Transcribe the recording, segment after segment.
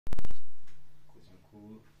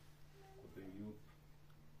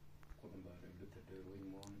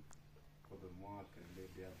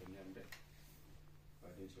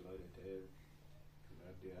Inshallah, the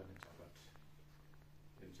dia ada cabat.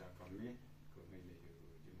 Dan cakami, kami ni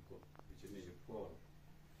jumpa, macam ni Paul,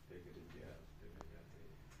 dia dia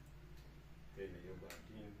ni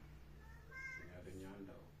batin, ni ada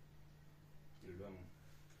nyandau, luang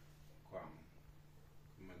kuam,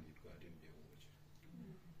 mandi batin dia uj.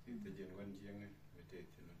 Kita jenwan jeng, betul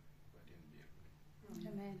itu batin dia.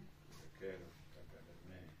 Amen. Kalau kata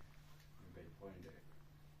me, baik point dia,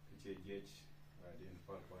 kecil batin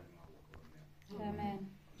fal point mau kornya. Amen.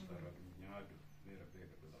 Sarap nyadu, ni rapi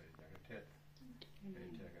ke belai jaga tet,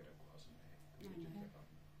 jaga ada kuasa ni.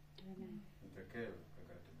 Amen. Kita kel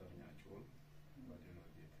kagak tetap nyacul, batin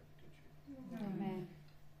dia tak betul. Amen.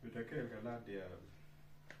 Kita kel kalau dia,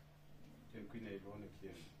 yang kini ibu nak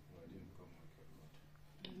kian, batin bukan macam tu.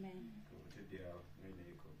 Amen. Kalau dia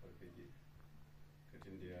ni ikut pergi, kerja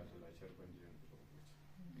dia selajar panjang tu.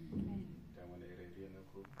 Amen. Jangan area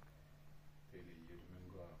aku, ini jadi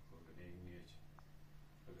minggu aku kena engage,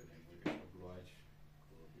 kena engage oblige,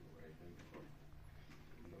 aku di orang itu aku,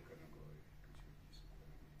 nak kena go.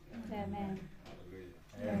 Amen. Hallelujah.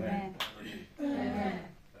 Amen. Amen.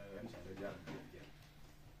 Inshallah JAL.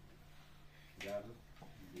 JAL.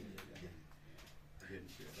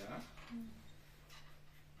 Jadi,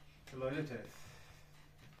 kalau ni teh,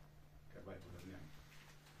 kabar tu ni,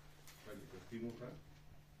 bagi tu timu kan,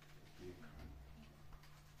 ikan.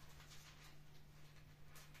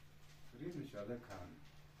 Jadi inshallah kan,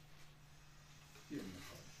 timu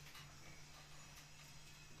kan.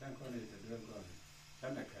 Kan kau ni sedang kau,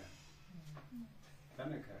 tanah kan,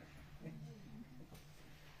 tanah kan.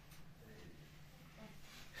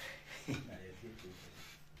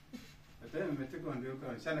 Betul, betul kau dia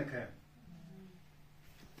kau, tanah kan.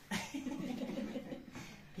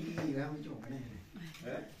 Ini kamu cuma ni.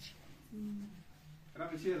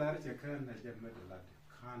 Kenapa sih lari cekkan aja macam lari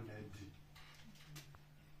kan lagi.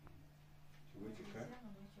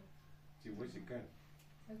 Cuba cekkan.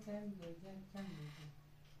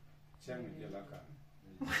 Cang dia lakan.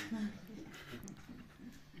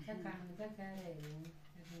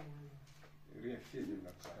 Reaksi dia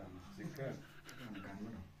lakan. Cekkan.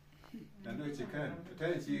 Dan tu cekkan.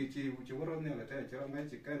 Tapi orang ni lah, tapi orang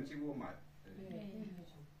ni cekkan cium mat.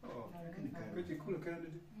 Oh, kau cikgu kan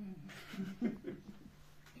itu.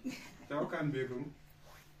 Tahu kan begum?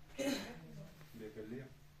 Begum liang.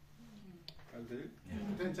 Ada?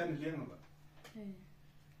 Kita cari liang apa?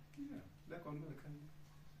 Ya, dah kau kan.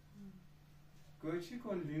 Kau sih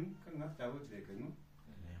kau liang kan nggak tahu begum.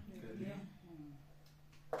 Liang.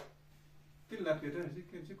 Tidak kita sih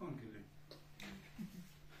kan sih kau liang.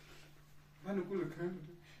 Mana kau kan?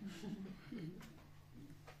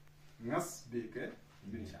 Ngas beke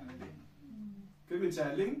bin chaling. Ke bin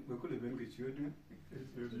chaling ba kule ben ke chudu.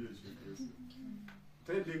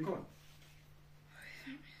 Tai bin kon.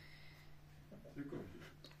 Siko.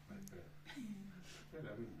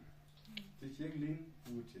 Tela bin. Ti cheling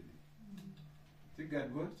u cheling. Ti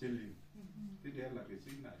gadgo cheling. Ti de la ke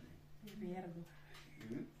sin na ling. Vergo.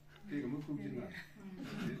 Ti ko mu ku jina.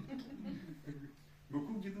 Mu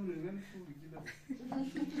ku jidu ne ngan ku jina.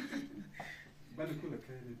 Bana kula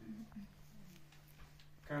kai ne.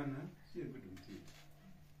 Kana sih bedung ti.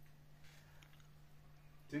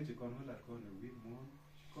 Jadi kon hola kon wi mon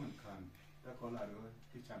kon kan. Da kon la ro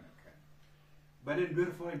ti chana kan. Baden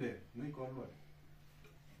ber foinde ni kon lo.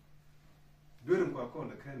 Berum ko kon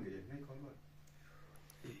la kan ge ni kon lo.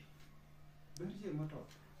 Ber je moto.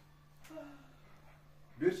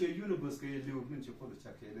 Ber je universe ke lew min ci ko da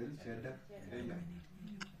chake le ci da.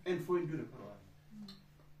 En foinde ber ko.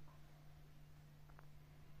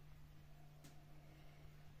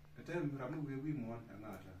 Tem ramu we mon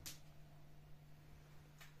angata.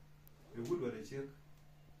 We would what I check.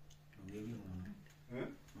 Wewe mwana. Eh?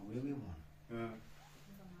 Wewe mwana.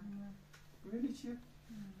 We ni check.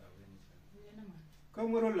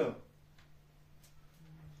 Come on lo.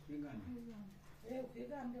 Kigani.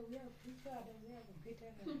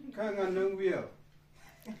 Ka ngan nang wiel.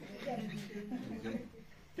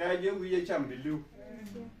 Ka je wi cham bi lu.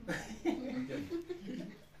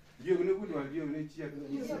 Dia ni would what dia ni check.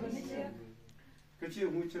 Ka che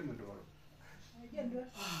mu chen mo do.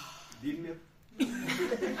 Din me.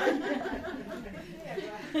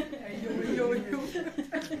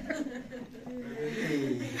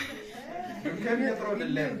 Kan dia throw the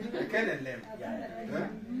lamb. Kan the lamb.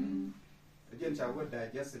 Again cha what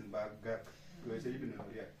digestion bag gak. Lo che ibn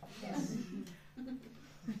ya.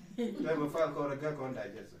 La ba fa ko ga ko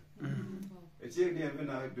digestion. E che ni en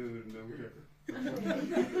na do no.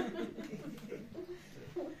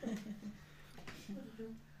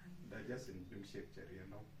 Digestion dum shape chari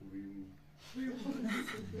no.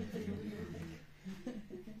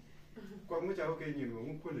 mu cha ke nyin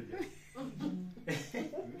mu ko le je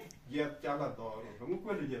ye cha la do ro mu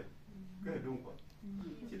ko le je ke dung ko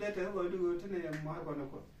ci de te go du te ne ma ko na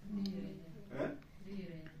ko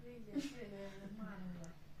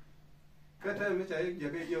cái thế mới chạy giờ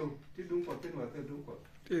cái yêu thì đúng còn tên là tên đúng còn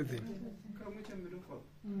thế thì không mới chân mới đúng còn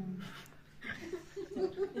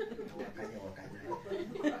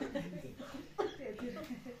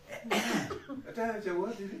thế chờ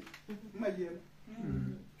quá thì mà gì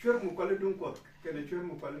chuyện một quan đúng còn cái này chuyện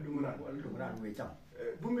một quan đúng ra về chồng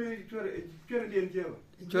bố mẹ chuyện điên chưa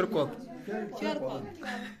chốt cuộc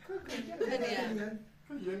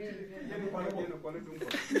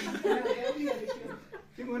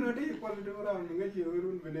chứ mà nó đi qua đúng ra mình cái gì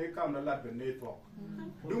luôn bên đây cam nó lật bên đây phò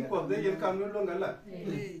đúng cuộc đấy dân cam nó luôn cái lật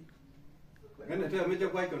cái này theo mấy cháu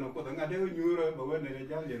quay còn nó có thằng ngà đeo nhú rồi bảo bên này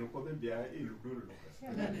cháu liền nó có cái bia ít lục đu lục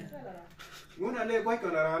muốn ăn đây quay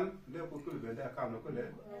còn là ăn đeo có cứ bên đây cam nó có lấy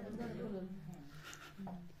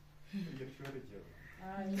dân chưa được chưa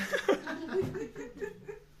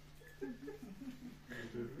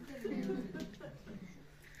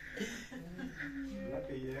là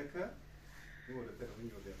cái gì cả ngồi để tao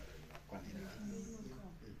nhiều để quan hệ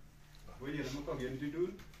bây giờ nó có hiện đi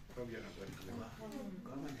đun có hiện là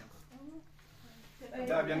có mà nhập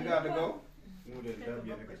đã biến cả được không ngồi để đã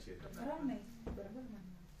biến cái chuyện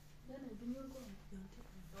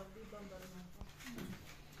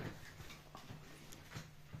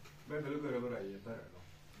bây giờ lúc rồi bây giờ ta rồi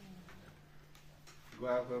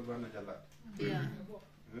qua qua bên này chả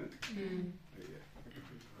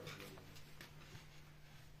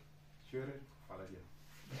Sure, fala dia.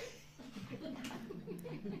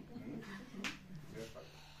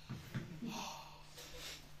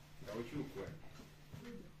 Tahu cukup.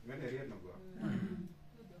 Mana dia nak buat?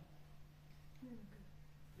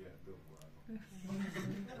 Ya, tu buat.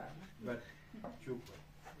 But cukup.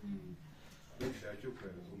 Dah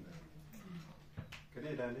cukup umur.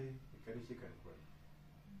 Kena dah ni, kena sikat buat.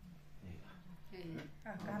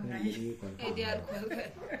 Kan này Ideal kuat.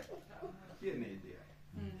 Dia ni dia.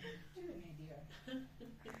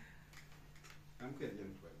 Am ke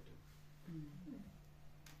yen kwa tu.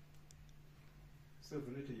 So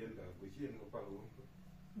vene te yen da ku chi en ko pa lo.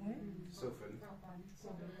 So vene.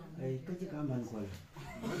 ấy cái chiếc áo mình quần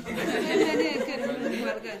Ini kan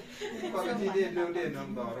keluarga. Ko ka ti de no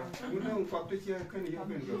do ra. Mu no ko tu chi ka ni yo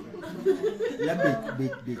ben go. là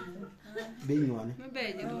bị nhọn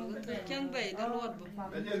Membeli do, chẳng beli da luat bu.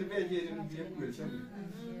 Da je ni be je ni bi ku chi.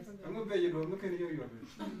 Am be je do mu ka ni yo yo.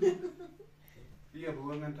 Iya bu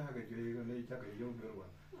ngan ta ga je ga le ta ga yo do wa.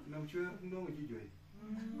 Nam chue no ji je.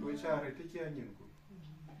 Ko cha re te chi nyin ku.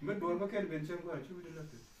 Me do ma ken ben chen ko chu de la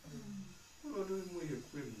te. Ko do mu ye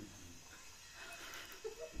ku ni.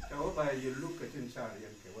 Cháu bài giờ lúc cái trên sàn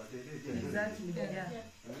liền kiểuว่าthế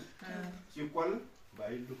chỉ quấn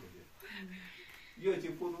bài lúc cái giờ chỉ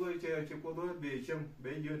phụ đuôi chơi chỉ phụ đuôi bề trong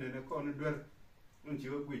bề giờ này nó còn nó đơn nó chỉ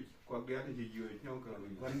có quỷ quạt đĩa thì chỉ giờ nhau cả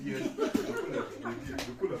văn giờ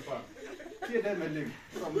nó cũng là phạm kia đây mà liền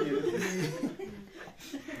không nhiều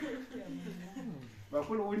và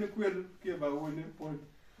phụ đuôi nó quên kia bà ôi nó quên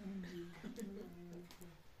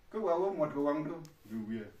cứ bảo một cái văng đâu dù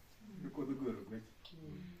bia nó có cái cửa được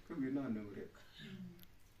cái gì nó nửa đấy,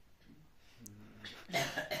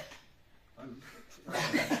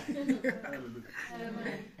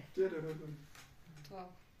 chết rồi Wow.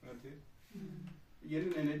 thế, giờ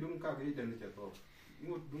này đúng cao cái đèn chợt to,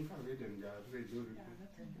 ngồi đúng cao cái đèn giờ rồi rồi,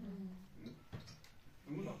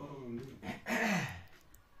 muốn là có đâu nữa,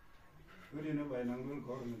 cái này nó bài năng luôn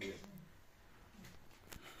có rồi đấy,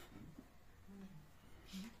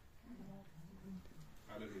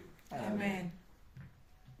 Amen.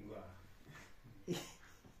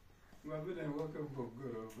 Và bên này có cái phục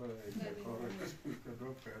rồi và có cái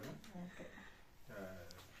đốt cái đó.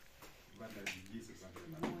 Ban đầu Jesus ban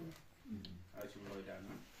đầu. Ai chúng tôi đã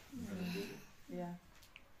nói. Yeah.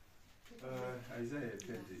 Isaiah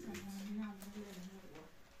 28.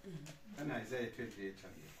 And Isaiah 28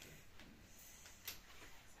 chapter.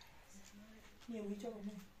 Nhiều quý châu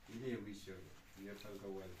này. Yeah, we show. You talk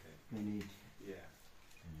about welfare. we need Yeah.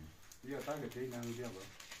 You talk about it now, you know.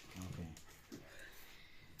 okay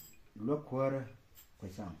lúc quơ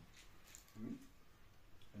quay sang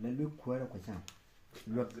lên lúc quơ quay sang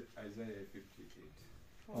lúc Isaiah 58.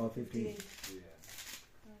 oh 50 Yeah.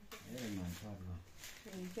 đấy là ngàn thoát luôn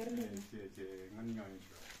Cái này. Chị ngăn nhoi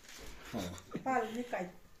chưa. Pal ni kai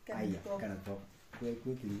ai à cái nào quê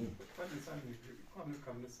quê kinh đi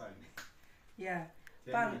Con nó sai. Yeah.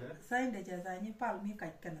 Pal sai để trả giá như pal mi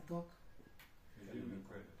kai cái nào to.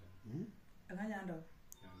 Anh nhang đâu.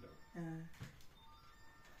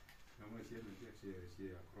 Nó mới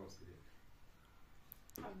chia across it.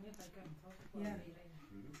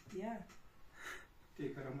 Yeah.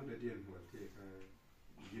 Take a ramada deal for take a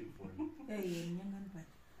gin for Hey, young and bad.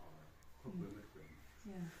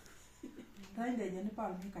 Yeah. Time the Jennifer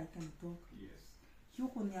make I can talk. Yes. You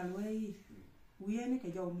couldn't away. We ain't a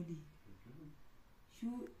job midi.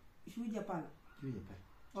 Shoe Japan.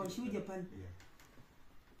 Or shoe Japan.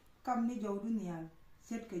 Come ni joe dunia.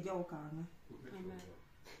 Set ke joe kana.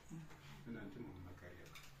 And until my career.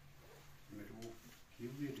 You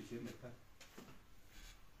will to change that.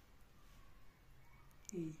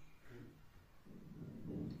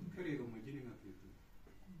 Carry on my getting up with you.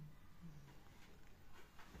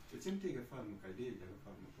 It's empty a farm, I did a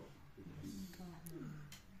farm.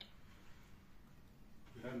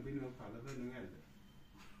 I've been a father than elder.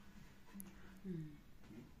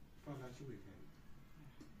 Father, you can.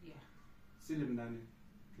 Yeah. Silim Dani,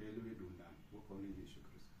 Kalu Dundan, work on the issue.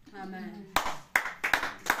 Amen.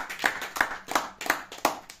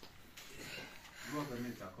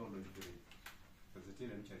 Government are called on the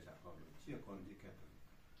Presbyterian Church are called. She are called the Catholic.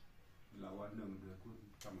 La one known the good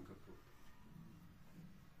come a couple.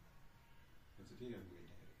 Presbyterian way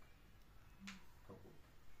there. Couple.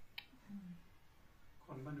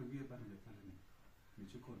 Con man a weird band of the family.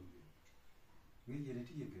 Which you call you. Maybe a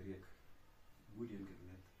tea and Gariak. William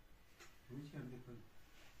Garnet. Which are different.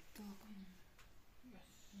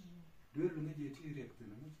 Do you look at your tea react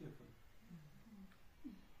in a much different?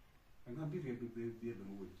 I'm going to be able to be able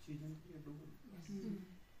to wait. She didn't be able to wait.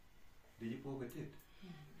 Did you pocket it?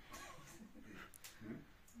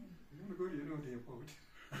 You want to go, you know, to your pocket.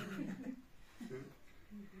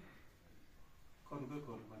 Con go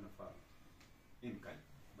call one of our in kind,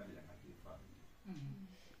 but I have your father.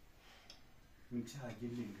 In charge, you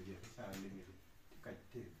link to your child limit. Kite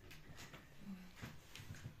tape.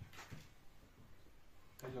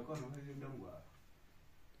 Because you're going to have them work.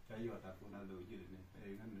 You are talking about the unit,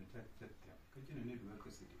 and you check that. Because you need work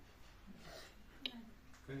city.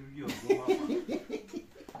 Because you go up.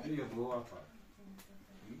 You go up.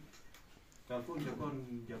 Telephone the con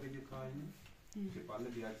Japanese kind, the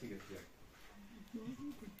pilot the article here.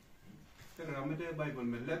 The Ramade Bible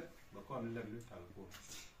may let the con let the telephone.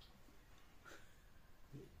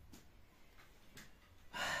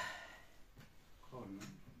 Con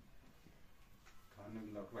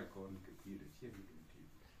can't look like on computer.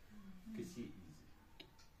 Because she easy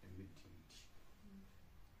and with teach.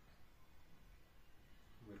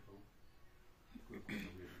 Welcome.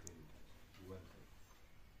 Welcome.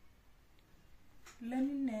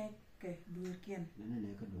 Lenny neck Durkian.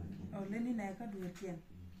 Oh, Lenny neck Durkian.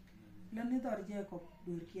 Lenny or Jacob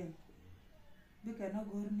Durkian. Because no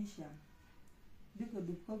gornisham. Because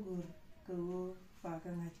the pogo go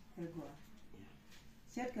Fakan Ego.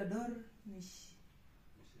 Set a door,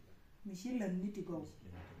 Michelle and need to go.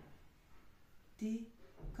 Ti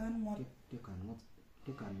kan what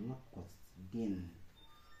cause gain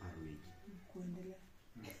marriage.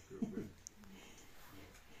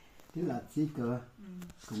 Ti la ti ka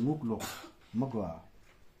nguk lo magwa.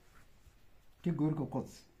 Ti gur ko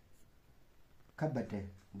cause kabate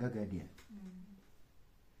gagadian.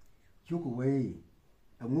 Chuku we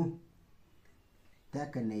amu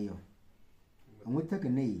takaneyo. Amu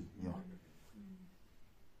takaneyo yo.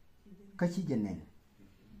 Kachi jenen.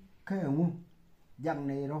 Ka amu Yang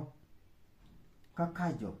Nero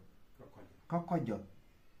Kakajo Kakajo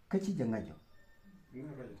Kachi Jangajo. Nyap.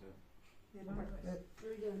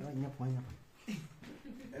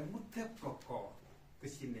 And what that coco?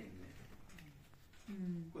 Kasi name.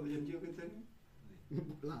 Có thể chưa cái tên.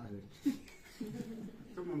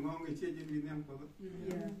 Có một ngon người chơi trên Việt Nam có.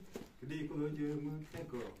 Cái đi có lối chưa mới cái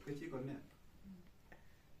cổ cái chỉ còn nè.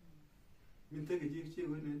 Mình thấy cái gì chưa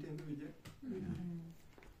cái này thêm cái gì?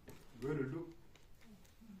 Vừa được lúc.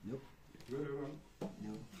 Nope. Vừa được không?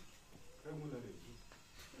 No. Cái muốn là được.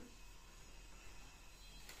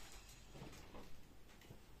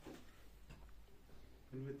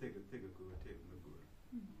 Mình mới take a good take a good.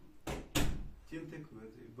 Chiếm take good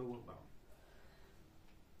thì bao nhiêu bao.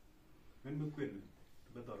 Mình mới quên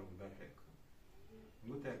bắt đầu làm bài take.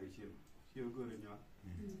 Mới take cái chiếm good rồi nhá.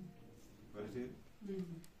 Vậy thì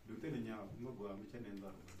được tên là nhau mới vừa mới chân nên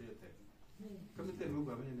đó để take. Cái mới tên mới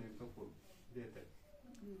vừa mới nên có phụ để take.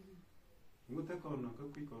 Mới take con nó có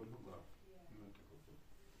quý con mới vừa.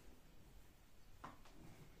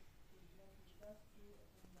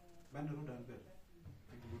 Ban đầu đàn về.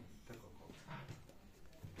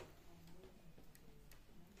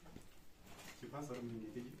 Passa a menina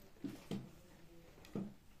aqui.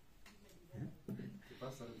 Se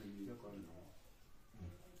passa a menina agora não.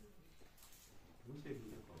 Não sei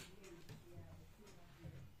menina agora.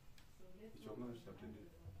 Isso é uma chata de.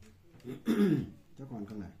 cho con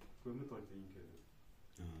cái này Cô mới còn tình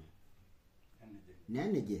kìa. nè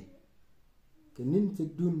này gì cái nín sẽ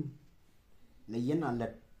đun là yên à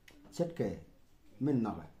lật chết kề mình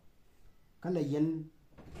nọ cái là yên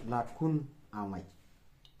lạt kun à mày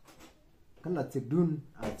cái là sẽ đun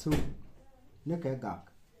à su nó cái gạc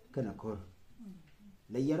cái là cor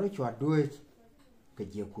là yên rồi chua đuôi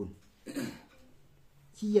cái gì kun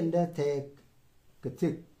chỉ yên đã thế cái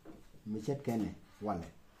thức mới chết cái này qua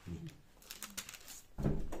lại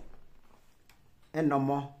en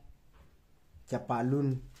nomo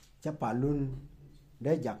chapalun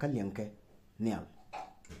để giả cái liền cái nèo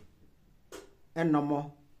en nomo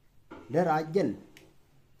để ra dân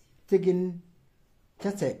tigin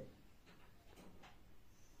chết sệt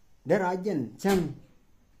để ra dân chăng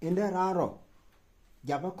in để ra rồi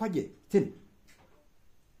giả cái khó gì tin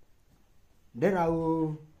để ra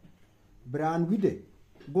brand vide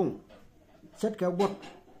bung chết cái quất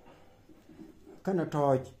cái nó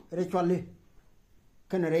trôi để cho đi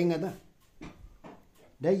cái này nghe đó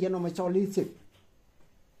để giờ nó mới cho lý sự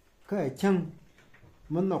cái chân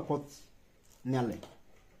mình nó cột nè lại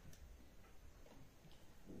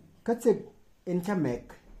cái sự in cha mẹ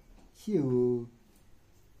siêu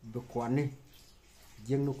được quan đi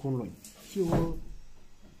riêng nó khôn rồi siêu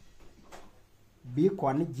bí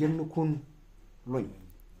quan đi riêng nó khôn rồi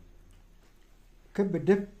cái bề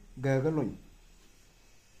đếp gờ cái rồi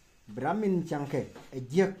Brahmin chẳng kể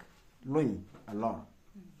giặc loin alor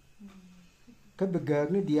cái bề gờ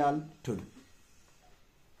nó dial tun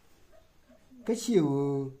cái siêu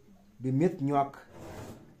bị miết nhọc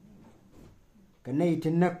cái này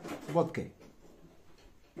thì nặc vót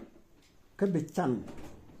cái bề chăn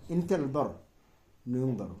intel dor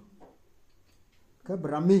nương dor cái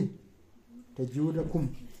Brahmin thì juda kum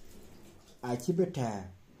ai chỉ biết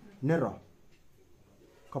thà nero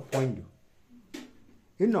có point du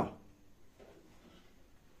ino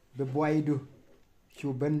be boy du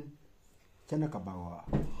chuben chana ka bawa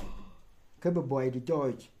ka be boy du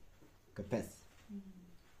George ka pes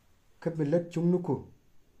ka be let chung nuku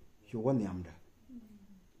chu won yamda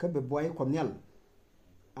ka be boy ko nyal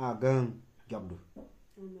a gang jobdu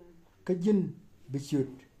ka jin be shoot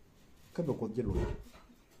ka be ko jilu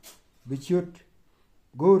be shoot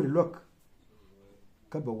go look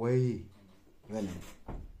ka be way wala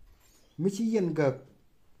mi ci yen gak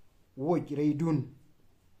woj rey dun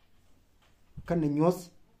kana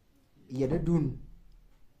nyos yeda dun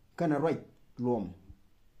kana roj lom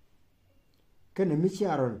kana mi ci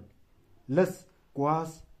aron les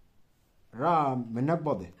kwas ra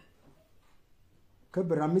menabode ka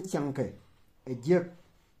bra mi chanke e jek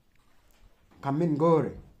kamin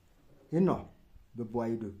gore ino be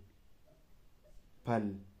boydu pal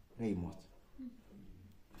reymot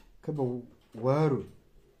ka ba waru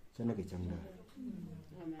sana ke changa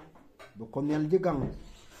bo komyal jigang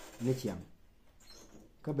ne chiang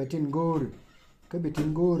ka betin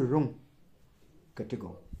gor rong ka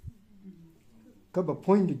tigo ka ba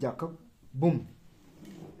point ja ka bum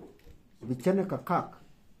bi chana ka kak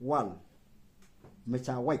wal me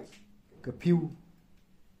cha wait ka piu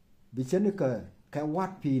bi chana ka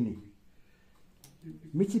wat pi ni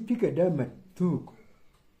mi chi pika da mat tuk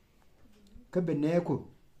ka beneko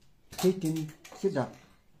titin sida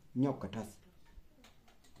nhọc cả thas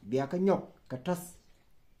bia cái nhọc cả thas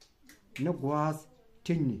nó qua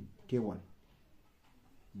tin tiêu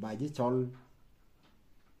bài với chol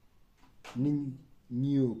nin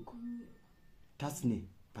nhiều thas ni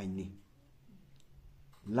phải ni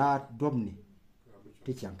la đom ni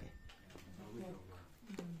thì chẳng cái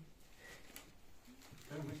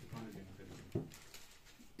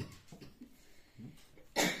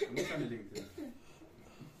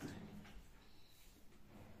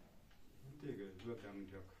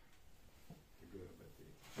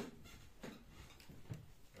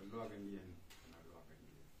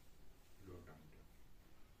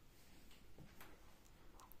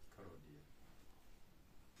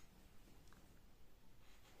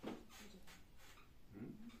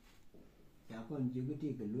con chưa có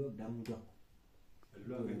cái luộc đắng được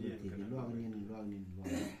luộc cái gì cái luộc cái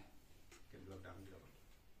luộc đắng được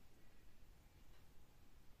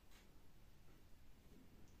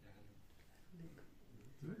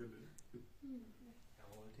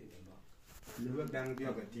luộc đắng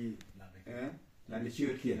được cái gì là để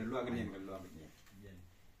chưa khiển luộc cái gì cái luộc cái gì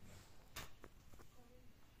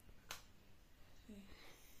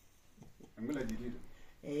anh mới là gì đi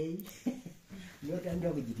ấy luộc đắng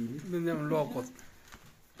được cái gì đi nên em luộc cột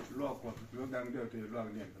luộc đắng được thì luộc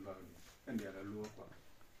cái gì cái này là luộc cột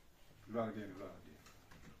luộc cái gì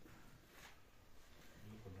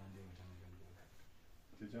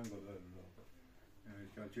chỉ chẳng có là luộc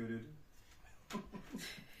cho chưa đi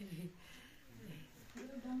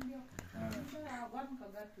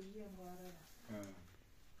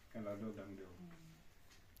Cái là đôi đằng điều,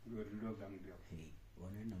 người đôi đằng điều.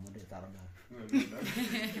 Bọn nó nằm ở đây tao đó.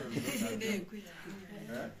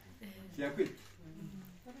 Chia quýt.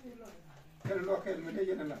 Cái lo cái mình thấy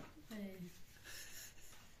như thế nào?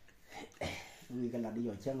 Vì cái là đi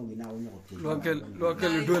vào chân vì nào nhậu thì.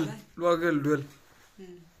 Lo cái đuôi.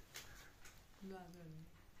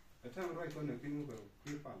 Cái thằng rồi con được cái ngu cầu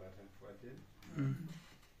quý phá là thằng phải thế.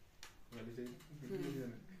 Vậy đi thế.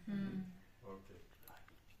 Ok.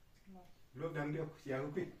 Lúc đang điều chia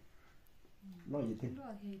quýt. Lo gì thế?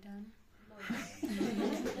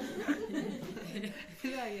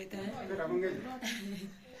 Cái đó không nghe.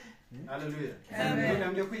 Hallelujah. Lúc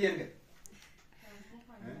đang điều quýt cái.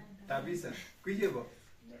 Tabisa, quý gì vậy?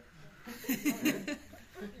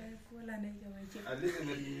 Alisa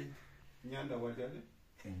mình nhàn đầu vào đấy.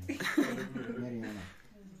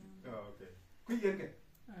 Ok. Quý gì cái?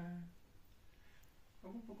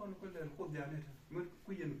 Không có con là cốt già này thôi. Mới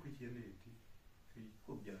quý gì này thì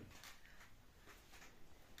cốt già.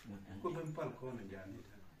 Cốt bên phải con là già này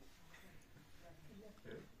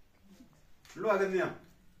thôi. Loa cái gì à?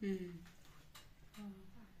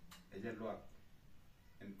 Cái gì loa?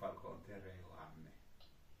 En palco terreo amme.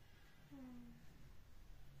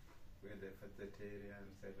 Whether vegetarian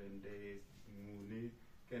 7 days, muni,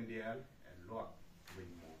 candial, and lock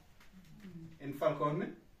with more. En falcon ne?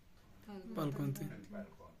 Falcon te. En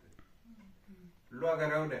falcon te. Lock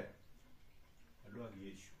around there. Lock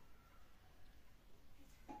Yeshu.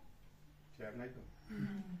 Chap na ko.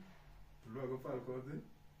 Lock falcon te.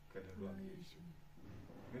 Kada lock Yeshu.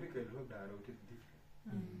 Mere ke lock da ro te di.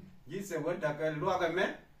 Gisa wadda ka luwaga me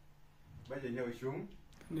baje nyaw shung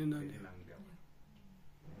Nên là ni nang dio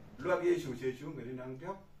luwaga ye shung che shung ni nang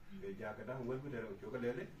dio be jaga da wal bude ro choka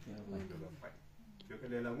lele choka fai choka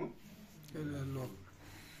lele mu cái là lo.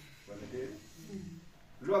 wala de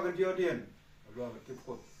luwaga dio dien luwaga te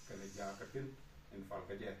ko kala jaga tin en fal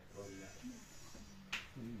ka je ro ya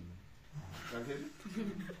Danke.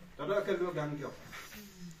 Da ka luwaga dio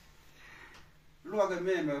luwaga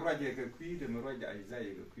me raje ka kuide me raje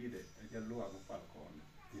Isaiah ka kuide ja luwaga falcon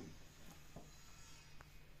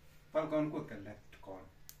falcon ko ka left con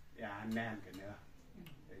ya nan ka ne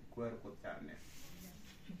e kwar ko ta ne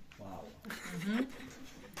Wow.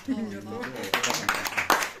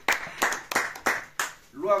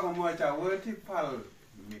 luwaga mo cha woti fal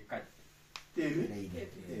mi ka teni Đây.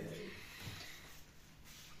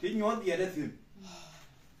 ti nyod ye da tin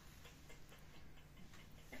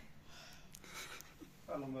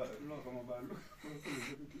Alma lo como va lo.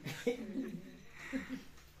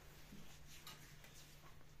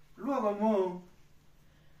 Luego mo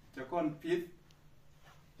cha con pit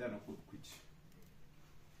cha no kut kuch.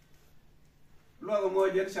 Luego mo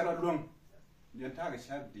jen chara long jen ta ga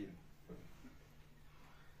sharp din.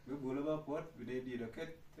 Be bula ba pot be de di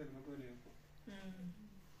roket ter ma ko ne.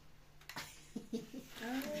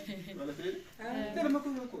 Wala te. Ter ma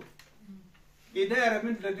ko. Idara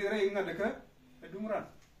min la dire ngada ka dumran.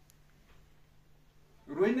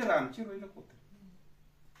 Ruina ram ci ruina ko.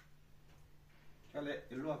 Kale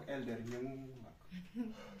luak elder nyamu mak.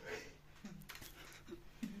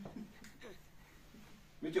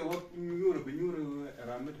 Mi ci wot nyuru be nyuru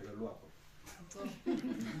ram me te luak.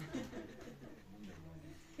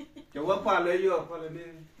 Ci wa pa le yo pa le ne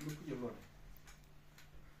lu ku jelo.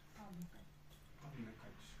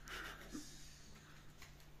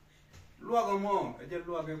 Luak mo e je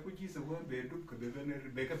luak e ku ci se wo be duk ke be ne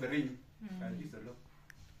be ka berin. Ka ci se lo.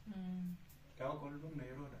 Ka ko lu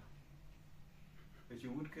ne roda. E ci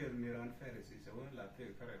wut ke mi ran fere si se wo la te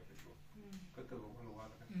kare pe so. Ka to ko wa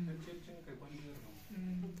ka. Chen ke ko ni ro.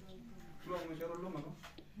 Luak mo jero lo ma ko.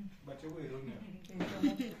 Ba che wo ro ne.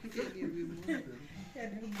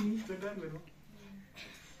 Te dan me ro.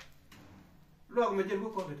 Luak mo je ko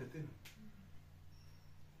ko te te.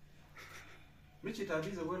 Mi ci ta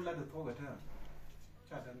bi se wo la de to ga ta.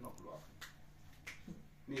 Cha dan nok luak.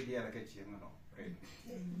 Ni dia la ke chi no.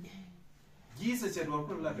 Jesus said, "Well,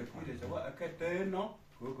 put like a quid." So what? I can't tell no.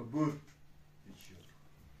 Go go good.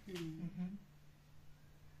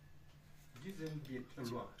 Jesus beat a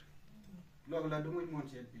lot. Log la don't want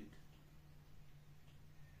to beat.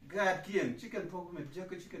 God can chicken poke me jack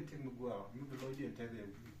chicken take me go out. You the Lord and tell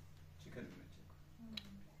them chicken me check.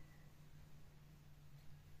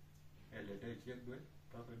 And the day check good.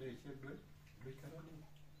 Talk a day check good. Look at it.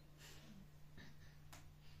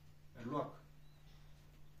 And look.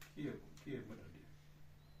 Here, but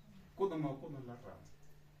Kuda mau kuda larang.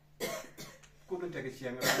 Kuda take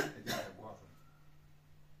siang ran, jadi buat.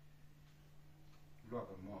 Luar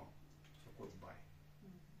mau, so kuda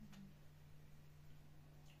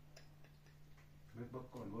bác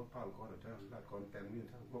con bác phao con ở trong là con tèm như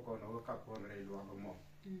thế bác con nó cặp con ở đây loa vào mỏ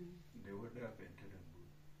đều có đeo bên trên đường bùi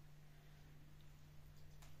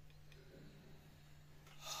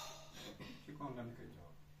chứ con làm cái trò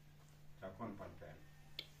cháu con phản tèm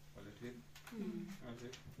có thể thiết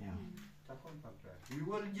cháu con phản tèm vì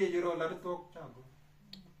quân gì rồi là nó tốt cháu con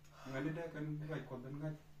ngày nay cần vậy còn bên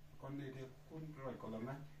ngay con này thì con rồi còn làm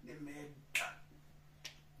ngay để mẹ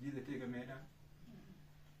gì để cái mẹ đó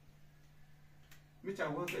mi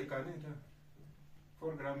cháu có cái này thôi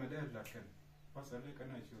program này là cái pasal cái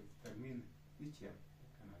này chú termin mi chiang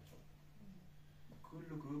cái này chú cứ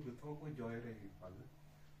lúc cứ bị thua có joy rồi phải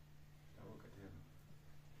cháu cái thế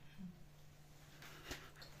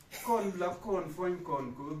con là con phun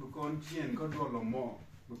con cứ con chiên con đồ làm mò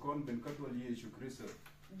con bên cái đồ Giêsu Christ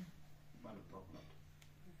mà nó tốt lắm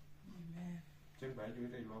chẳng phải chú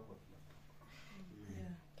đây lo quật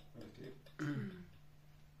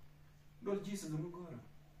đôi Jesus không có rồi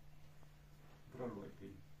pro lôi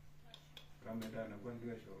pin Ramadan quan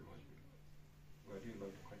đưa cho lôi pin và đi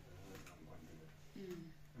lôi cho khách làm quan đưa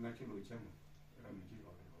ngay cái lôi chăng Ram chỉ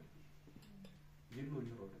lôi pin chỉ lôi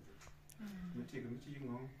cho lôi được mình chỉ cần chỉ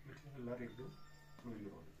ngon mình chỉ là được lôi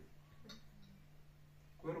rồi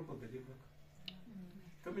quên rồi cái gì vậy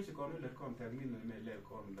cái mình chỉ còn là con theo mình là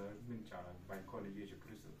con là mình trả bài con là Jesus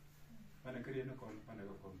Christ anh cái nó còn anh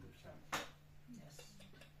có con được sao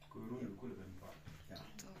cứ luôn cứ là phải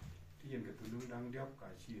thì hiện cái tụi nó đang đeo cả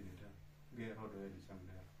chi này đó nghe họ đời đi sang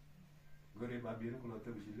đây gọi bà biến nó có lo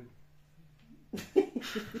gì luôn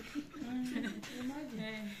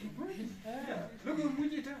lúc mà muốn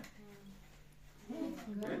gì đó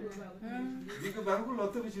vì cái bà có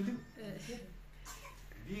lo gì luôn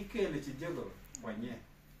vì cái là chỉ chơi rồi ngoài nhẹ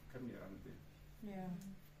cái gì làm thế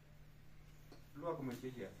lo có mà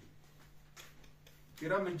chơi gì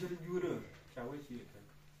kira mình chơi jure cháu ấy chỉ cái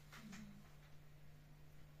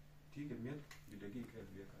thì cái miết bị đẩy cái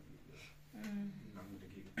việc cái gì nằm đẩy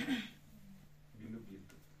bị nó bị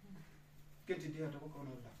cái gì đó đâu có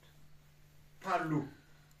nó lát palu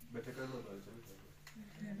bete cái rồi rồi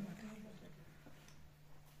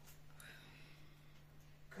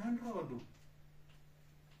kan rodu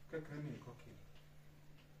cái này có kì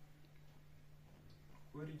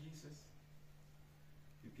where is Jesus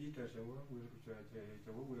Peter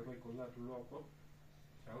cháu vừa rồi có là lo quá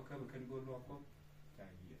cháu các bạn có lo quá chả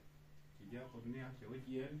gì chỉ giáo con nè cháu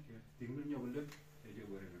gì tiếng nó nhiều lực để cho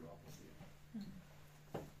vừa rồi lo quá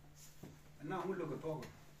nào muốn lo cái to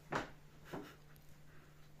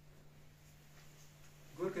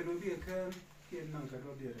rồi cái nó biết cái năng cái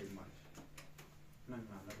đó đi rồi mà năng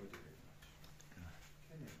là nó đi rồi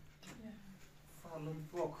cái này fallen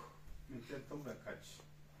folk mình sẽต้องแบบcatch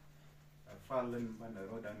fallen mana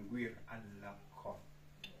rodan guir alla ko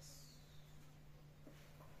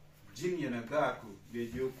jin yana gaku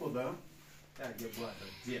be jo ko da ta ge bwa da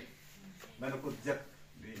je mana ko jak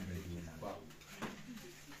be ni ba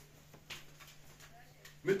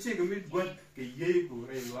metti ga mit gwan ke yey ko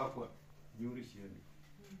re wa ko nyuri sheni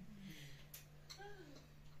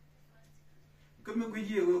kame ko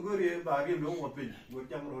je go re ba ri lo wo pin go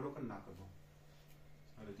jam ro kan na ko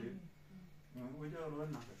ala je wo ja ro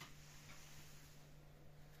na ko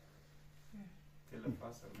la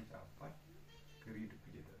passa mi ta pat querido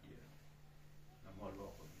pedido dia na mo lo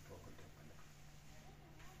ko to ko te pala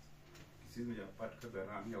kisi mi ja pat ka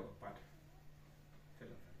beram yo pat te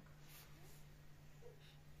la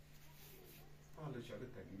pala ja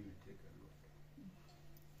ta mi te ka lo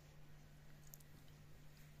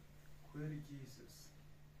queri Jesus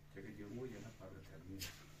te ke jo mo ya na pa ta mi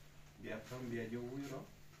bia tam bia jo wi ro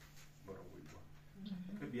boro wi bo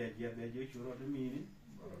ke bia jo churo de mi ni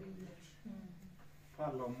boro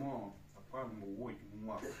Parlement, après le mot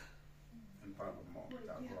moi, un parlement,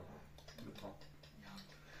 d'accord, le temps.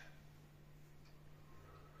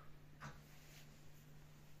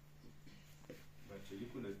 Bache yi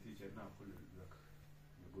kula teacher na kula lak,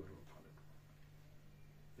 le goro palak.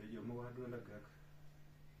 Ya yo mo wado la gak,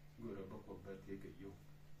 goro ba ko ba te ga yo.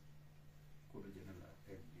 Ko ba jena la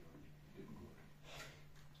te yo ni de goro.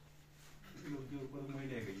 Yo ko mo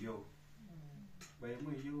ile ga yo. Ba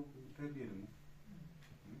mo yo te bi mu.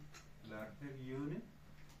 La periode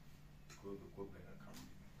ko bela kam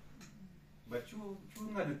ba chu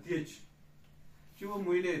nga de tiech chu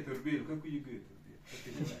mo ile turbil ka ku yige turbil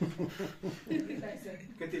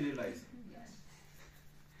ka tele lais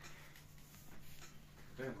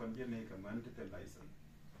ben kon je ne ka man te lais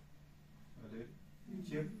ale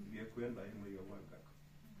che ye kwen ba mo yo wan ka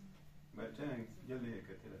ba tan je ne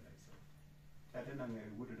ka tele lais ta te na ngai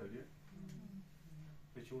wudu do je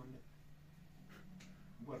pe chu ne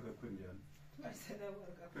Buat ke kunjan,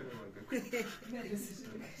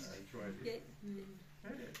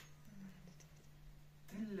 Pero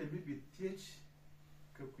telle bi teach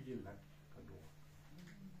ka kujilla ka do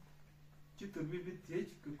ci to bi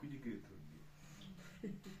teach ka kujigeto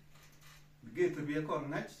geto bi ko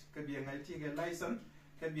ngach ka bi ngai ti ke license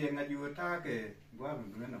ka bi ngai yu ta ke gwa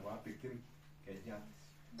mu na wa pikin ke ja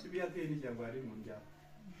ci bi ate ni ja gwari mun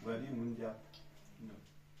ja no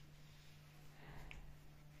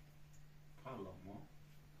parlo mo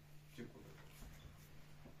ci ko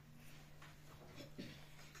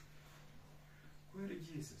where is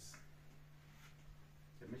Jesus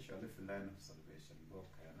the mission of the line of salvation go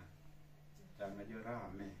kana tanga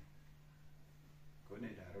jora me ko ne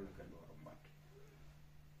da ro ka lo mat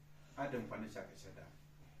adam pa ne chaka chada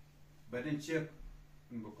badin chek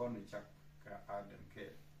mbo ko ne chak ka adam ke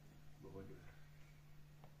bo do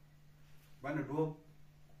bana do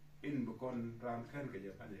in bo kon ran kan ke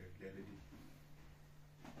ja pa ne le di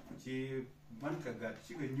ci man ka gat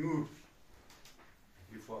ci ga nyur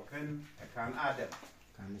before kan adam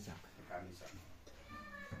kan sak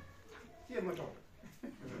Sia mo to.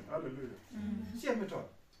 Hallelujah. Sia mo to.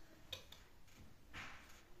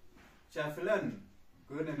 Cha filan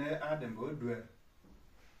ko ne adam bo duer.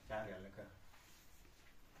 Cha ya la ka.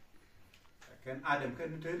 Kan adam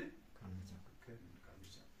kan tede kan sak kan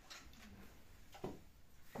sak.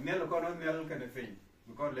 Nel ko no nel kan fe.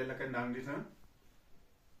 Ko le la kan nang di tan.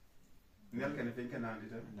 Nel kan fe kan nang di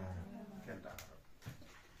tan. Kan ta.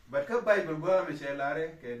 But ka Bible go me shelare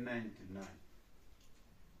ke 99.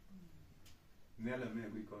 Nela me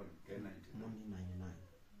we call ke 99. 99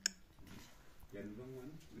 Yen bang wan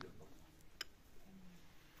we do.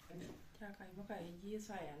 Cha kai ba kai ji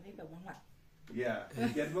sai an ni ka bang mat. Yeah,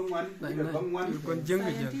 yen bang wan we do bang wan. kon jeng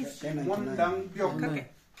bi jeng Mon dang byok ka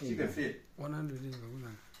ci ga fe. 100 din ko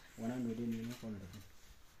na 100 din ni ko la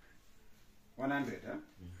 100 huh?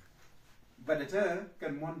 But it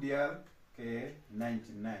can mondial ke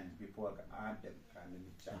 99 before ka Adam kan ni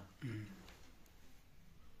cha.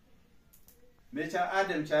 Me cha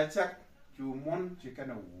Adam cha chak chu mon chi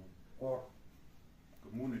kana wu or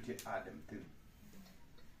community Adam tin.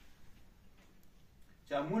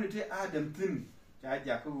 Cha community Adam tin cha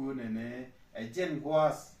ja ku ne a gen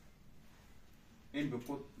was in be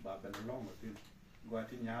put ba ben long tin. Gwa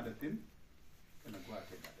ti nya da tin kana gwa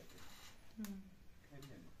ti da tin.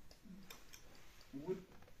 Wood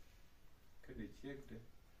kada check de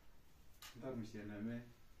dar mi se na me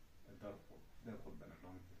dar ko ben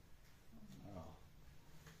long.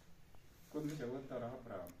 Kun mi jawa tar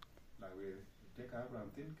Abraham la we take Abraham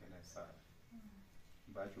tin kana sa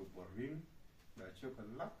ba chu boring ba chu ka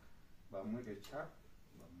lak ba mu de chak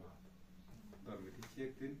ba ma dar mi ti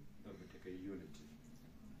check tin dar mi te unity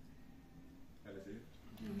ala se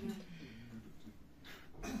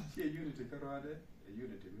che unity ka rade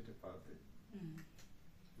unity mi te parte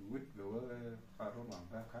wit go faro ma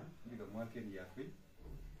ba kan ni ga mo ken ya fi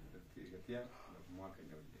ti ga tia mo ken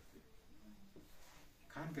ya fi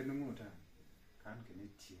kan ke nu ta kan ke ni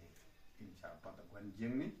tie in cha pa ta kwan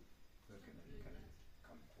jing ni ko ke ni kan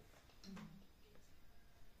kam ko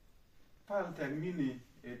pal ta mini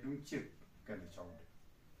e dum chik kan chong de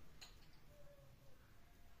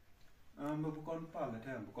ma bu kon pal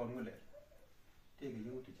ta bu kon ngule te ga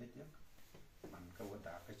yu ti che che man ka wa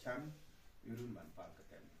da ka chan yurun man pal ka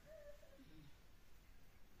tem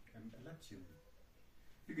em la chin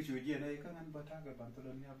bi ke chu je nei ka ngan ba ta ga ban to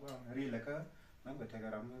nya ba ri la ka nang ba ta ga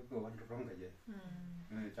ram ko wan rong ga je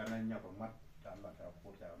cha na nya ba mat ta ba ta ko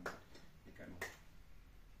ta ma ikan ma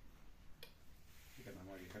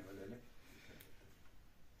ikan ba le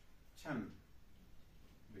chan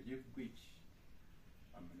be je gwich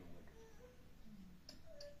am no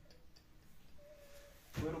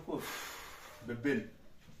wo ko be ben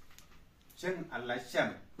chen alla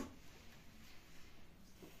chan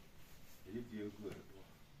yi je go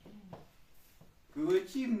ko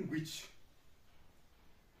chin gwich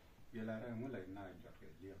ye la ra mo lai na jot ke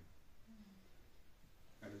liam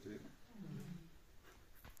ala te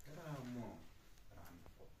ra mo ran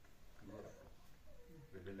po ko ra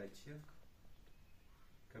be la chek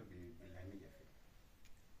ka bi la ni ya fe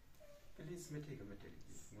please mete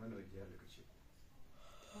mo no je la ko chi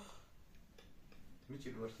mi chi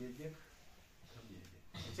ro che je ka bi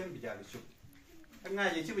je chen bi ja le chu nga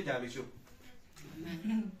je chi bi ja le chu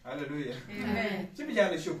hallelujah amen chi bi ja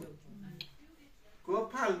le chu ko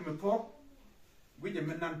pal me pop wije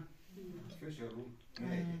menan ko shoru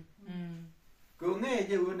ko nge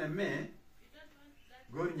je wona me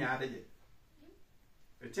go nyaade je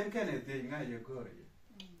e chen kene te nga je go je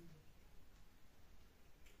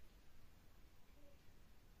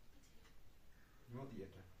no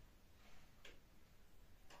dieta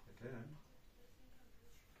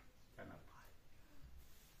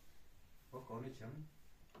nó chấm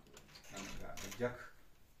làm cả giấc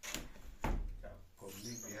chào cùng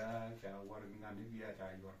đi kia chào qua ngàn đi kia chào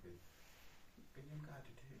qua cái nhân cả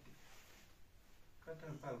thì thế các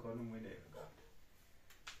thằng phải có nó mới để cả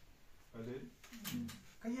ở đấy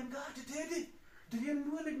cái nhân cả thì thế đi Dirian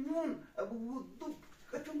dua lagi nyon, abu butuh,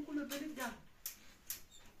 kacung kula balik jam.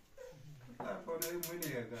 Apa nak mana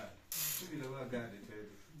agak? Tu bila agak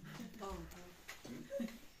itu.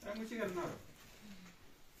 Aku cakap nak.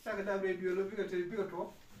 Saya kata radio lebih kata lebih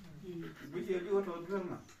kata. Biji lebih kata dua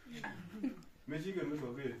mana? Mesti kan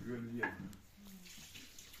itu radio dia.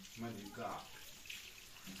 Mandi gak.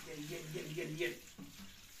 Yen.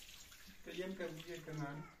 Kajian kan dia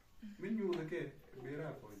kenal. Menu lagi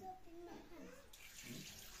berapa?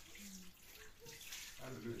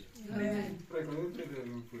 Amen. Pray for you, pray for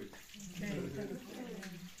you.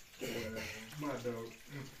 Mother,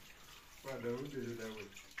 did that way.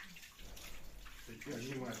 The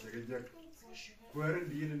king was a jack. Where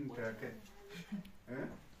didn't take it?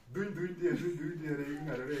 Do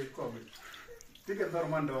dear, comment. Take a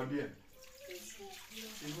dormant on dear.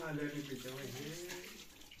 You want to let me get away here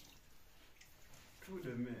to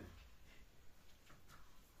the man.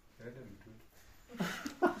 Let him too.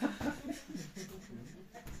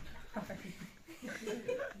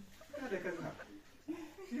 Ada kan nak?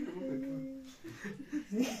 Ini bukan.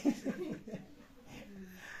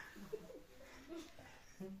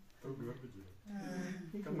 Tahu dua biji.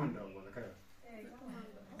 Kemana awak nak kaya?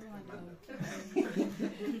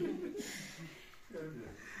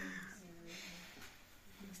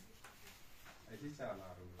 Aje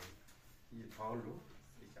cakap lu, ini tahu lu,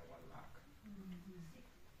 ini cakap lak.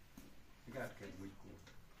 Ikat ke buku,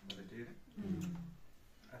 ada dia.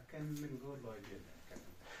 Akan menggoloi dia kan.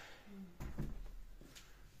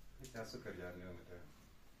 Kita suka jalan macam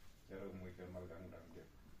cara mungkin malgang dia.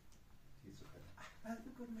 Dia suka. Aku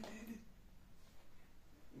kan macam ini.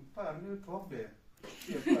 Par ni top dia.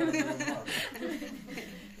 Dia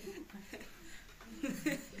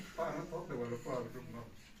par ni top dia walau par tu mau.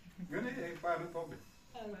 Gini par ni top dia.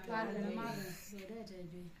 Par ni mana? Beda je.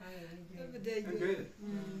 Beda.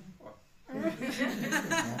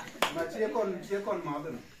 Macam kon mau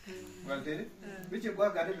tu. Walte, macam gua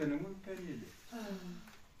gada benar kan ni.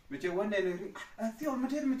 Macam one day ni,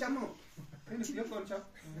 tiada macam mana? Ini dia kon cak.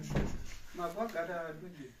 Mak gua gada tu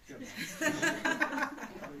je.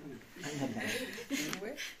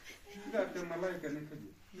 Tidak ada malai kan ni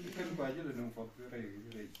kerja. Kan baju le nong foto rai.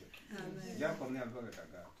 Ya kon ni apa kata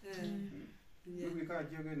gak. Lebih kaya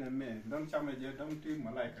juga ni me, dong cama je, dong tu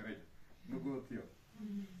malai kerja. Nugu tiada.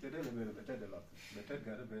 Jadi lebih betul dah lah. Betul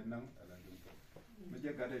gada benang ala jumpa.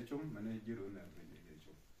 Macam gada cum mana jiru nak beli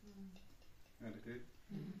cum. Ada tu.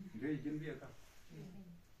 Dia izin dia kan.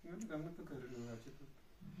 Ini kamu tu kerja dulu aja tu.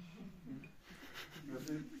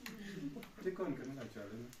 Jadi cikon kan nak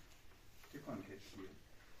jalan. Cikon kecil.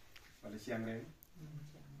 Pada siang ni.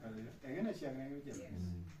 Ada. Enggak siang ni macam.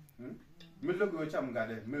 Melu gua cam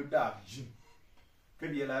gada, melu dah.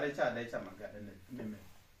 Kerja lari cah cam gada ni.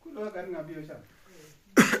 Kulo kan ngabi cam.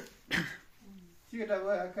 Jika dah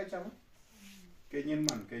buat kacau, kenyan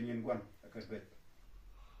man, kenyan guan, akan bet.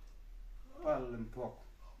 Paling tuak,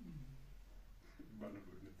 banyak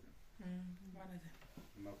duit.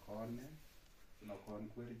 Nakon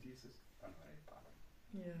kuari Jesus, paling paling.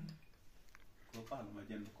 Kau paling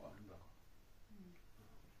macam nakon dah.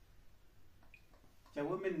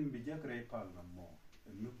 Jawab men bijak rai paling mo,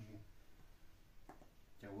 nukmu.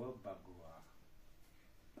 Jawab bagua,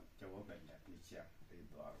 jawab banyak ni siap,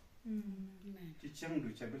 itu. Chỉ chẳng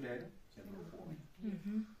được chạy bên đấy đó, chạy bên phố.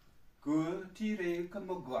 Cứ thi đấy có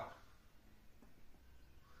một quả.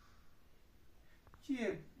 Chỉ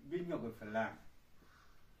bên nhau cái phần làm,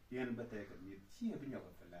 yên bắt tay cái gì, chỉ bên nhau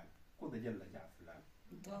cái phần làm, có thể dân là giả phần làm.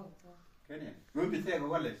 Cái này, người bên tay cái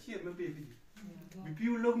quan là chỉ mới bị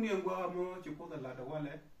piu lúc nhiều quá mà chỉ có thể là đâu quan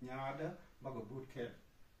là nhà đó, mà cái bút kẹt,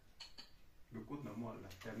 được cút nó mòn là,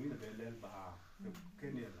 cái này là về lên bà,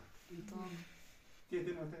 cái này là. Dia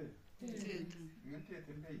tu nak tu. Dia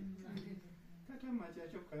tu ni. Kata macam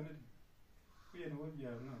cakap kan. Biar orang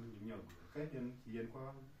biar nak nyok. Kata yang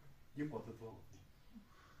kau jumpa tu tu.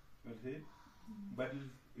 Nanti, badal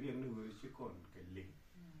yang nu cikon ke link.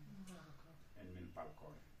 And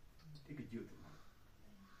palkon. Tiga juta.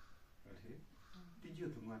 Nanti, tiga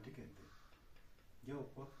juta mati kente. Jauh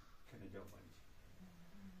pot kena jauh banji.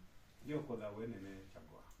 Jauh pot awal ni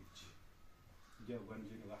cakap. Jauh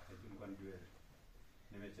banji ni lah, jauh banji dua.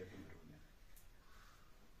 Ni macam apa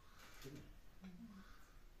ni?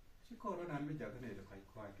 Si korang nak macam ni le kai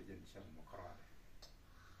ke jenis yang mukara.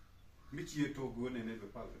 Mesti itu gua ni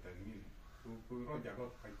berapa kita ni. Tu roja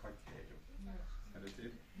kau kai ke tu. Ada tu.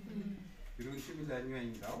 Kirun chi bi la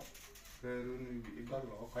nyen gao. Kirun bi ba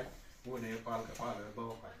lo kai. Wo ne pal ka pal ba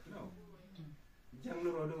kai. No. Jang no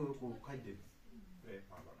ro ko kai de. Re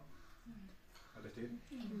pal lo. Ada te.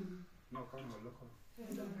 No kan lo ko.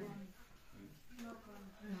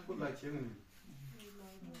 Ko la chen ni.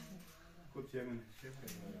 Ko chen ni.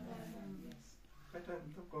 Kai ta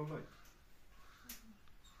to ko lo.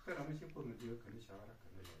 Pero me siento con Dios que ni sabe la que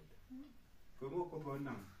me lo dice. Como como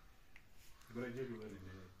no. Pero yo digo en el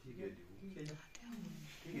tigre digo.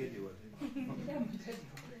 Tigre digo. O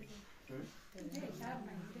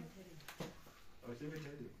sea, me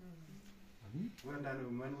digo. Bueno,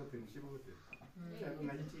 no me no te sigo te. Ya con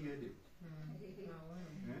la tigre digo.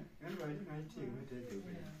 En lo ahí no tigre me te digo.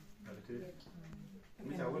 Arte.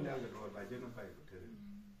 Me ya voy a ver lo va yo no para te.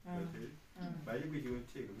 Ba yi video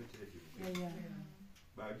tigre me te digo.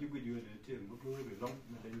 Ba ji video ne te mo ko be long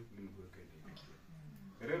me den min ko ke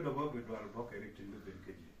ni re do bo be do al bo ke re tin be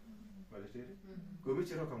ke di wala te ko mi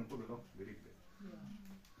chiro kam ko do long be rik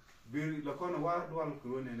be la kono wa do al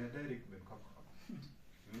ko ne ne direct be ko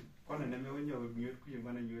kono ne me wonyo be nyot ku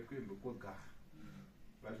yamba na nyot ku be ko ga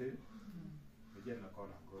wala te be jen la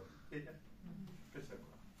kono ko e ja pesa ko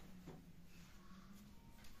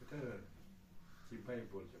te ci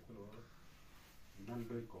bible je ko nan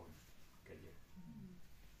doy ko ke je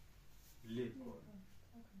Leko.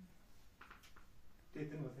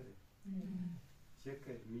 Tete no sale.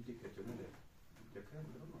 Checa miti que yo no le. Checa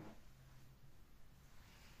no.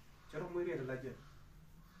 Charo muy bien la gente.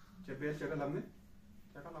 Checa checa la me.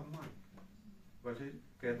 Checa la mai. Vale,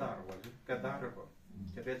 quedar vale. Quedar ko.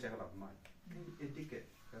 Checa checa la mai. Etiquette.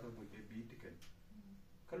 Charo muy bien etiquette.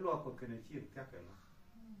 Kalau aku kena cium क्या करना?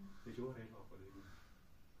 Sejauh rela aku le.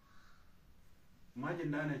 Imagine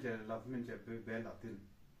nana je la men je be latin.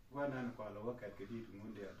 Gwana na kwa lawa ka kedi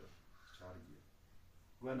munde ado charge.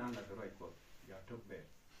 Gwana na the right call. Ya top bed.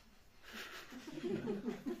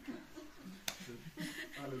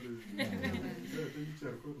 Hallelujah. The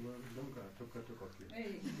teacher could don't ka top ka to copy.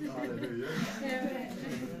 Hallelujah.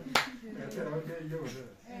 That's okay you.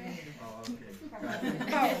 Oh okay.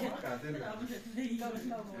 Ka then.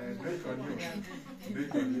 Break on you.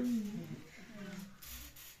 Break on you.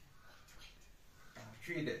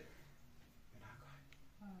 Treat it.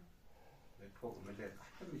 Ko me le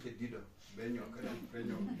ka mi che dido benyo ka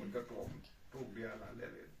benyo mo ka to bia la le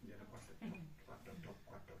ya na kwato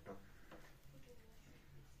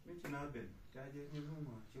mi che na ben ja je ni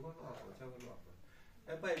mo chi ko lo cha ko lo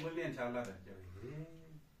e bai mo len cha la da ja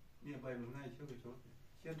ni bai mo ngai che ko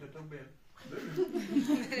che to ben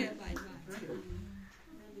bai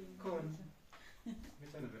kon mi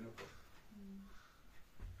sa na ben ko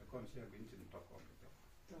kon sia bin tin to ko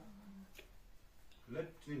let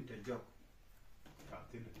twin te job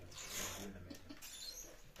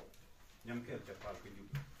nhắm kêu chặt vào cái dụng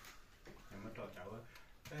nhắm mất trò cháu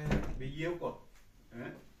bị yếu của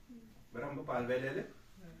bữa hôm bữa về đấy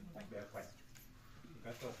bé quay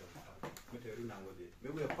cái trò mới thấy nào rồi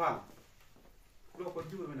nếu bây giờ lo con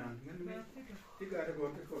chú mình ăn ngân cái cái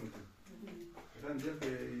con ran giờ cái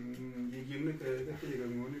gì cái cái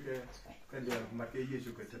ngôn cái giờ mặt cái gì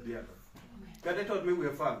chụp cái thật đẹp cái đấy thôi mới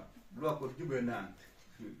bây giờ lo con chú mình ăn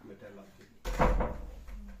người ta làm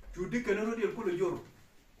chú đi cái nó đi ăn cua dồi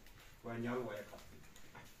và nhau vậy cả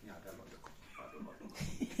nhà ta lo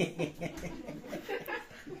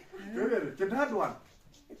được cái đó đoàn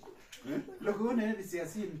lo cái này thì sẽ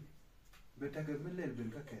xin về ta cái mình lên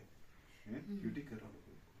bên các cái chú đi cái đó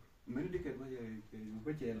mình đi cái bây giờ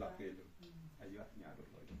cái chơi là cái ai vậy nhà đó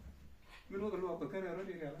lo mình lo cái này nó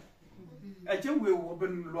đi cái ai chứ người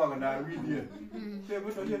bên lo cái nào vi đi chơi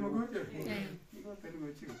bên đó chơi mà cứ chơi nó tên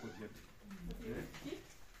người chỉ có cột chơi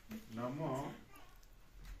Namo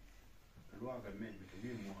luaga men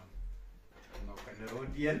bitumi mo no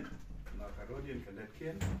Canadian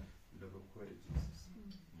Canadian the go Jesus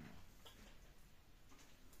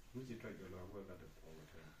muzi try to log well at all the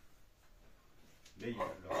time lay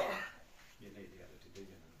your log you lay the other today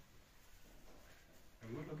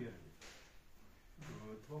and what look at it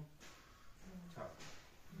go top chap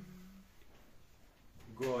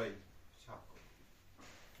goy chap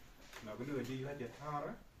now go do you had your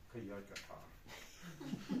tara cái giờ cho thọ,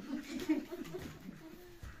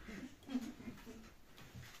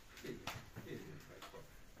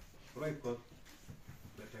 rồi có,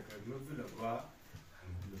 để cho cái nước cứ là quá,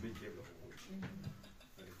 nó bị chết rồi,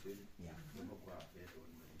 rồi chết, nó mất quá, để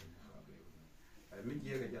rồi mình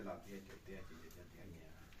chết cái giờ làm gì cho tiền thì cho tiền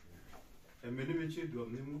nhà, mình chết được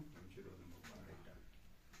nhưng mà chết được nhưng mà quá đấy đó.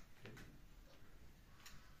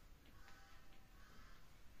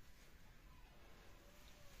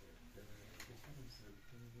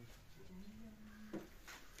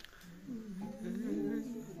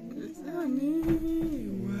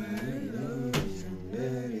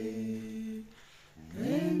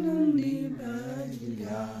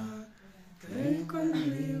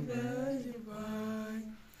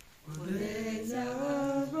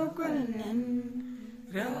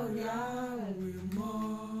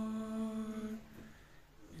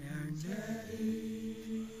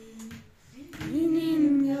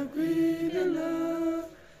 love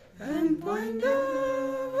and point the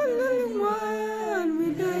little one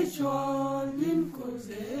with a shawl in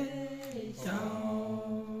Cosey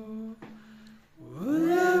Chow.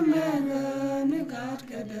 Would a man a god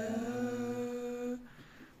gather?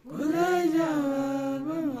 Would I have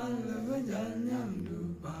a mother of Janyam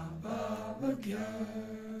do Papa Bagia?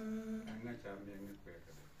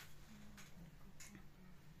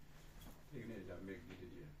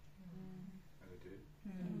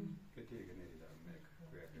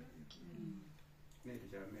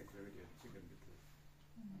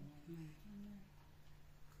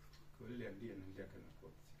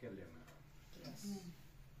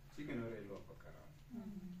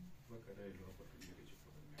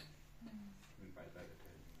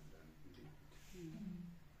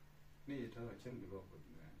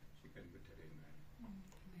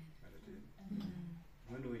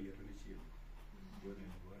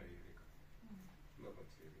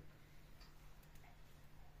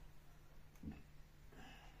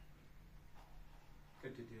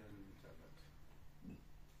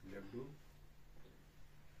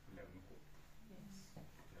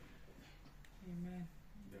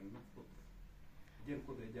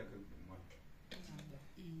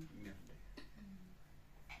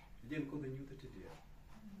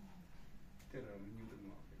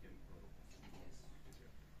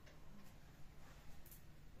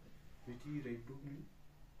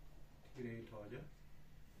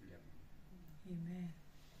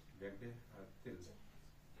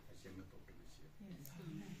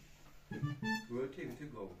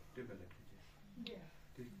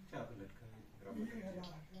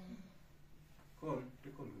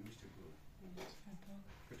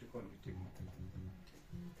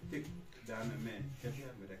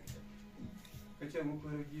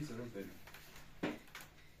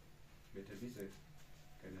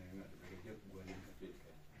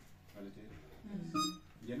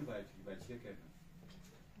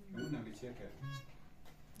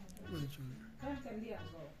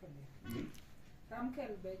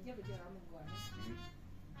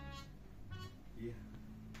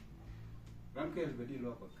 Ramkel bedi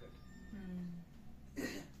lo pakat.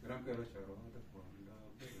 Ramkel lo charo da po lo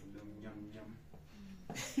nyam nyam.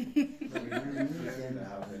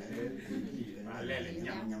 Alele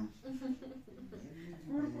nyam nyam.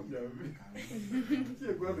 Che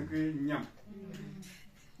guarda che nyam.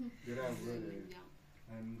 Gira guarda.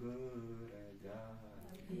 I'm good at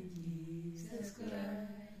Jesus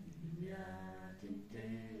Christ.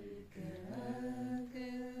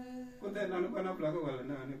 Kota nanu kana plaga wala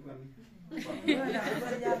na ne kan.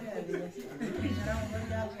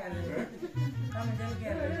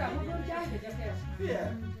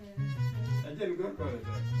 Yeah. Ajen go ko.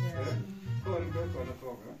 Kon go ko na ko.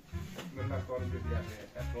 Mena kon bi ya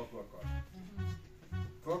ta ko ko.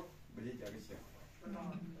 Ko bi ja ri se.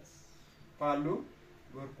 Palu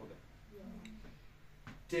gor ko da.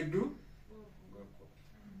 Tegdu gor ko.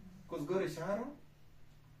 Kos gore sharo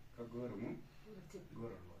ka gor mu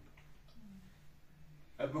gor lo.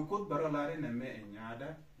 Abukut barolare na me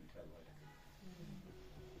nyada mitalwala.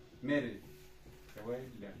 Mary kawai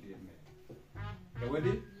landi me.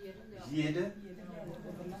 Kawadi yeda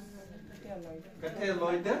kate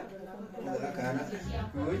loida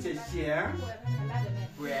kuche shia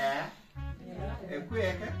kwa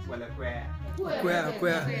kweka wala kwa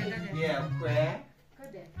yeah kwa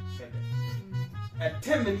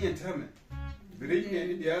atemeni ateme bridge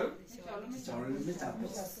ni dial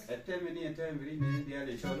atemeni ateme bridge ni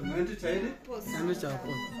dial shawlo mwentu chaide anu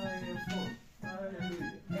chapo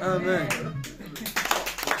amen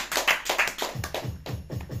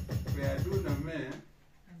kwa duna me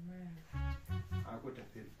aku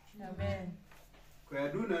tapil amen kwa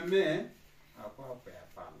duna me aku apa ya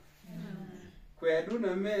pal kwa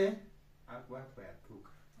duna me aku apa ya tuk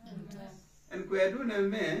and kwa duna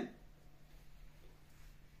me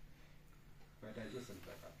kwa digestion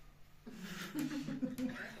kaka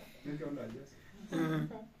ni kwa digestion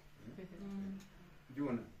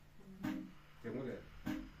Juna kemule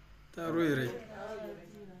taruire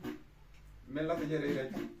mela ke jere ira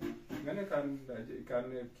ngane kan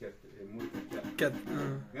ket mu ket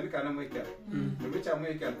ngane kan mu ket do bicha mu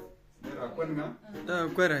ket era kon ma da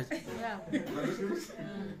kwera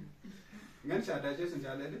ngane sa digestion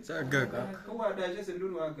jale sa gag ko wa digestion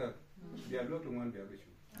dun wa gag dia lo to mon dia bishu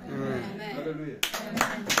hallelujah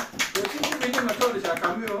ko ti ni ma to da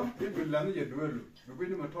kamyo bi lan je duelu bi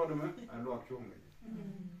ni ma to da ma alo akchonga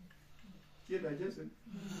ki digestion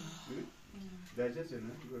digestion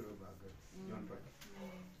na go ro ba gag John Toy.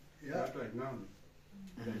 Yeah, Toy now.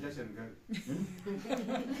 Digestion girl.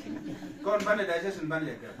 Kon bane digestion bane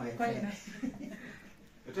ya girl.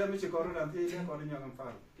 Ete mi ci ko ran ti le ko ni ñam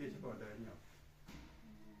fa ke ci ko da ñam.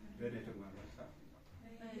 Bene to ma sa.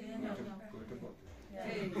 Ko to ko.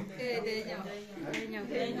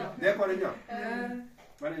 De ko ni ñam.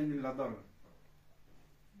 Bane ni la dol.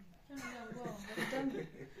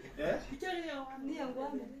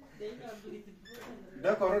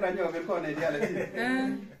 D'accord, on a dit qu'on est allé.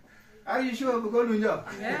 Are you sure we're going to know?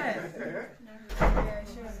 Yeah.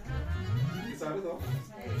 Sorry, though.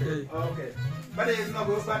 Okay. But it's not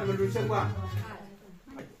good, but we'll do some one.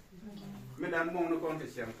 Madame Mon, no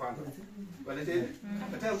contest, young father. But it is.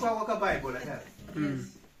 I tell you what a Bible I have.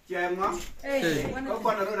 Chiama, go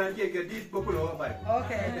on a road and take a deep popular Bible.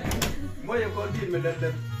 Okay. More you continue,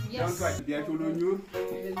 don't try to get to know you.